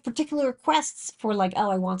 But if you have particular requests for like, oh,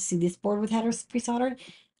 I want to see this board with headers pre-soldered,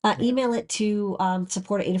 email it to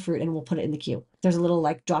support at Adafruit, and we'll put it in the queue. There's a little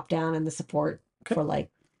like drop down in the support for like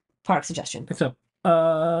product suggestion. Next up,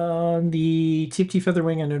 on the TFT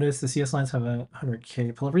Featherwing, I noticed the CS lines have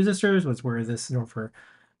 100K pull-up resistors, was where this is known for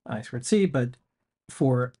I2C, but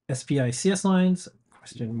for SPI CS lines,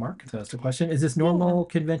 question mark. So that's the question. Is this normal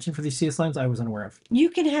convention for these CS lines? I was unaware of. You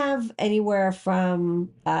can have anywhere from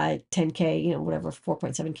 10K, whatever,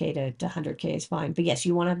 4.7K to 100K is fine. But yes,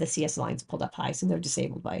 you want to have the CS lines pulled up high, so they're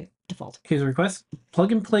disabled by default. Here's a request.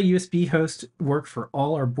 Plug and play USB host work for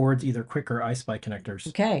all our boards, either QUIC or iSPI connectors.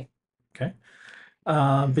 Okay.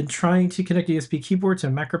 Been trying to connect a USB keyboard to a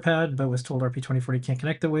MacroPad, but was told RP2040 can't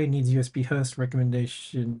connect that way. Needs USB host.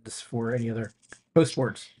 Recommendations for any other host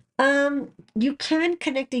boards? You can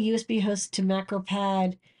connect a USB host to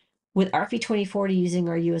MacroPad with RP2040 using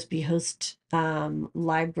our USB host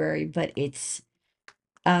library, but it's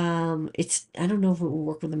I don't know if it will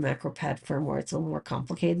work with the MacroPad firmware. It's a little more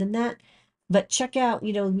complicated than that. But check out,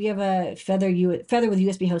 we have a Feather with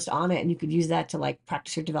USB host on it, and you could use that to like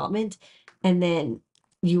practice your development. And then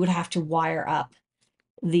you would have to wire up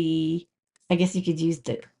I guess you could use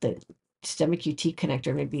the STEMMA QT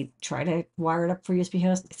connector, maybe try to wire it up for USB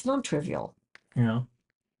host. It's non-trivial. Yeah.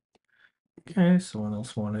 Okay, someone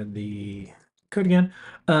else wanted the code again.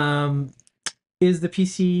 Is the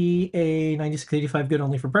PCA 9685 good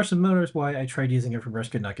only for brushless motors? Why I tried using it for brush,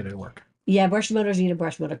 could not get it to work. Yeah, brush motors need a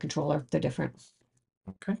brush motor controller. They're different.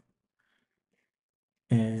 Okay.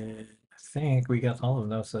 And I think we got all of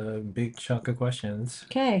those. A big chunk of questions.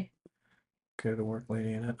 Okay. Go to work,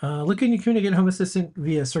 lady. Looking to communicate Home Assistant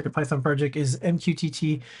via CircuitPython project. Is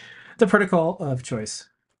MQTT the protocol of choice.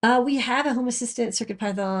 We have a Home Assistant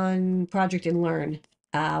CircuitPython project in Learn.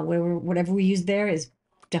 Whatever we use there is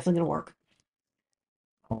definitely going to work.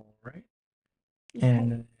 All right.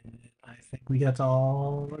 And I think we got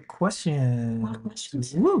all the questions. All the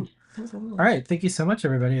questions. Woo. All right. Thank you so much,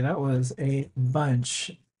 everybody. That was a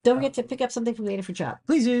bunch. Don't forget to pick up something from the Adafruit shop.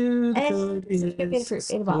 Please do. The And code subscribe to is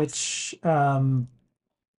Adafruit in a box. which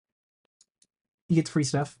you get free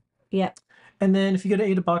stuff. Yep. And then if you go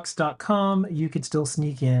to adabox.com, you could still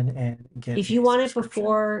sneak in and get. If you a want it subscription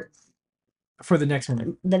before for the next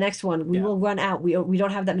one. the next one, we Yeah. will run out. We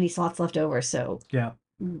don't have that many slots left over, so Yeah.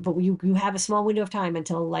 but you have a small window of time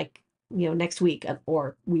until like next week,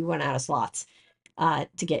 or we run out of slots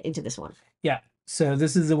to get into this one. Yeah. So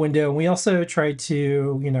this is the window. And we also tried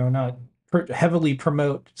to, not heavily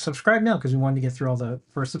promote subscribe now because we wanted to get through all the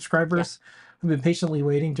first subscribers who've been patiently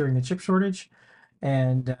waiting during the chip shortage.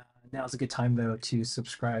 And now's a good time, though, to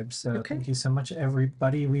subscribe. So thank you so much,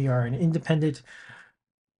 everybody. We are an independent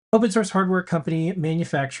open source hardware company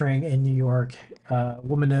manufacturing in New York,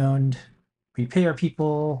 woman owned. We pay our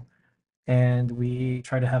people and we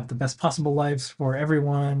try to have the best possible lives for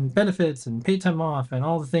everyone, benefits and paid time off and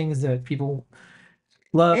all the things that people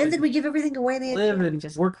love. And then we give everything away. Live and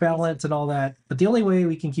work balance and all that. But the only way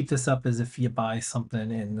we can keep this up is if you buy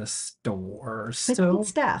something in the store. So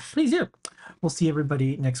stuff. please do. We'll see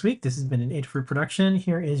everybody next week. This has been an Adafruit production.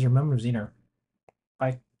 Here is your Mum Rosina.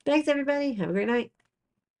 Bye. Thanks, everybody. Have a great night.